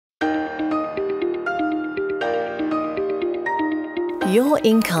Your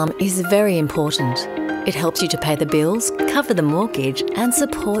income is very important. It helps you to pay the bills, cover the mortgage, and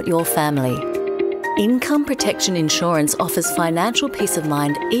support your family. Income protection insurance offers financial peace of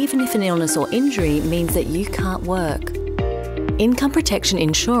mind even if an illness or injury means that you can't work. Income protection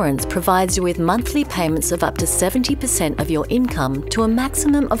insurance provides you with monthly payments of up to 70% of your income to a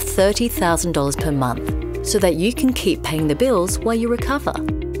maximum of $30,000 per month, so that you can keep paying the bills while you recover.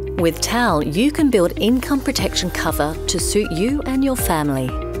 With TAL, you can build income protection cover to suit you and your family.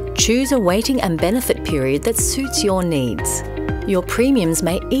 Choose a waiting and benefit period that suits your needs. Your premiums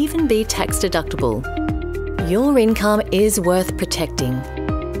may even be tax deductible. Your income is worth protecting.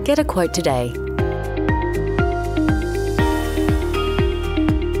 Get a quote today.